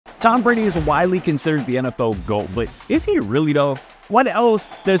Tom Brady is widely considered the NFL GOAT, but is he really though? What else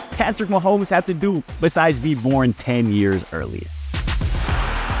does Patrick Mahomes have to do besides be born 10 years earlier?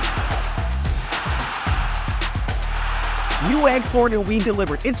 You asked for it and we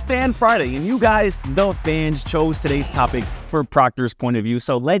delivered. It's Fan Friday, and you guys, the fans, chose today's topic for Procter's point of view,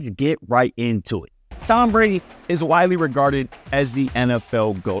 so let's get right into it. Tom Brady is widely regarded as the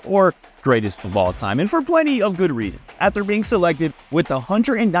NFL GOAT, or greatest of all time, and for plenty of good reason. After being selected with the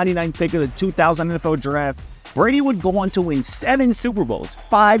 199th pick of the 2000 NFL Draft, Brady would go on to win 7 Super Bowls,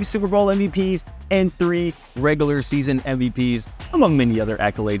 5 Super Bowl MVPs, and 3 regular season MVPs, among many other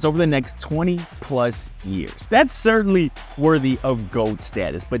accolades over the next 20-plus years. That's certainly worthy of GOAT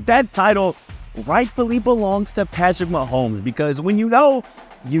status, but that title rightfully belongs to Patrick Mahomes, because when you know,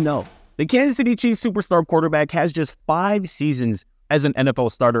 you know. The Kansas City Chiefs superstar quarterback has just 5 seasons as an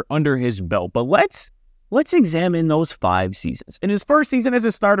NFL starter under his belt, but let's examine those 5 seasons. In his first season as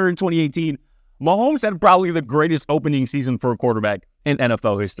a starter in 2018, Mahomes had probably the greatest opening season for a quarterback in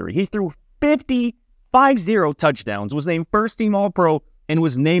NFL history. He threw 50 touchdowns, was named first-team All-Pro, and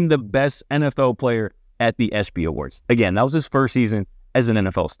was named the best NFL player at the ESPY Awards. Again, that was his first season as an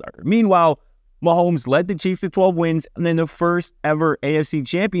NFL starter. Meanwhile, Mahomes led the Chiefs to 12 wins and then the first ever AFC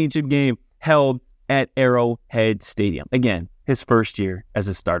Championship game held at Arrowhead Stadium. Again, his first year as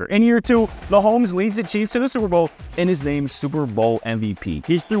a starter. In year 2, Mahomes leads the Chiefs to the Super Bowl and is named Super Bowl MVP.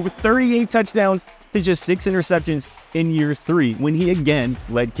 He threw 38 touchdowns to just 6 interceptions in year 3 when he again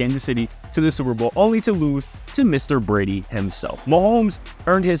led Kansas City to the Super Bowl, only to lose to Mr. Brady himself. Mahomes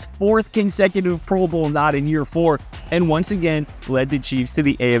earned his 4th consecutive Pro Bowl nod in year 4 and once again led the Chiefs to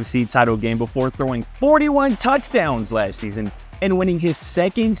the AFC title game before throwing 41 touchdowns last season and winning his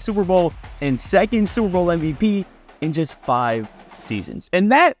 2nd Super Bowl and 2nd Super Bowl MVP in just 5 seasons.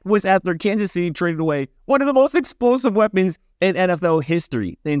 And that was after Kansas City traded away one of the most explosive weapons in NFL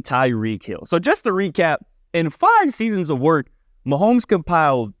history, in Tyreek Hill. So just to recap, in 5 seasons of work, Mahomes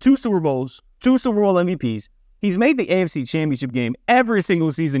compiled 2 Super Bowls, 2 Super Bowl MVPs. He's made the AFC Championship game every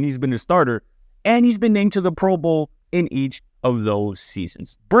single season he's been a starter, and he's been named to the Pro Bowl in each of those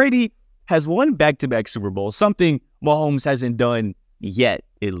seasons. Brady has won back-to-back Super Bowls, something Mahomes hasn't done yet,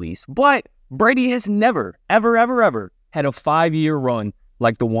 at least. But Brady has never, ever had a 5-year run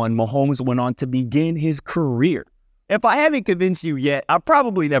like the one Mahomes went on to begin his career. If I haven't convinced you yet, I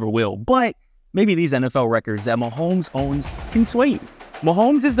probably never will, but maybe these NFL records that Mahomes owns can sway you.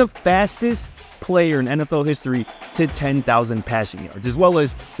 Mahomes is the fastest player in NFL history to 10,000 passing yards, as well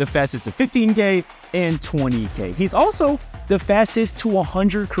as the fastest to 15K and 20K. He's also the fastest to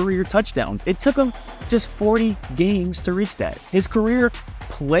 100 career touchdowns. It took him just 40 games to reach that. His career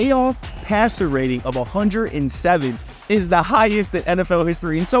playoff passer rating of 107 is the highest in NFL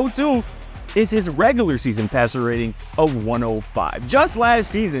history, and so too is his regular season passer rating of 105. Just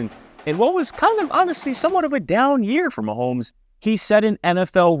last season, in what was kind of honestly somewhat of a down year for Mahomes, he set an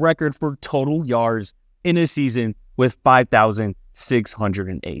NFL record for total yards in a season with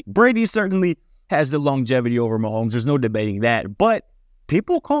 5,608. Brady certainly has the longevity over Mahomes. There's no debating that. But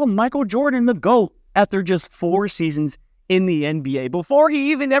people call Michael Jordan the GOAT after just 4 seasons in the NBA before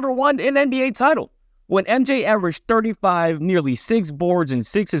he even ever won an NBA title. When MJ averaged 35, nearly 6 boards and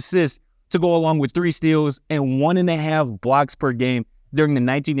 6 assists to go along with 3 steals and 1.5 blocks per game during the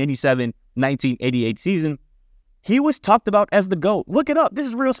 1987-1988 season, he was talked about as the GOAT. Look it up. This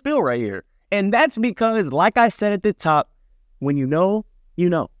is real spill right here. And that's because, like I said at the top, when you know, you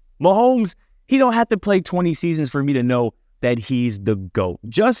know. Mahomes, he don't have to play 20 seasons for me to know that he's the GOAT.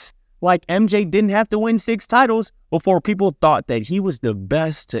 Just like MJ didn't have to win 6 titles before people thought that he was the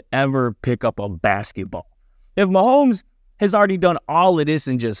best to ever pick up a basketball. If Mahomes has already done all of this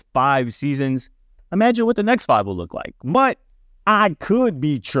in just 5 seasons, imagine what the next 5 will look like. But I could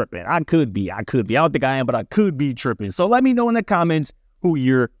be tripping. I could be. I don't think I am, but I could be tripping. So let me know in the comments who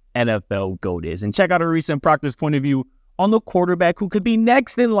your NFL GOAT is. And check out our recent Procter's point of view on the quarterback who could be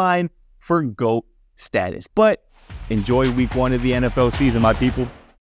next in line for GOAT status. But enjoy week 1 of the NFL season, my people.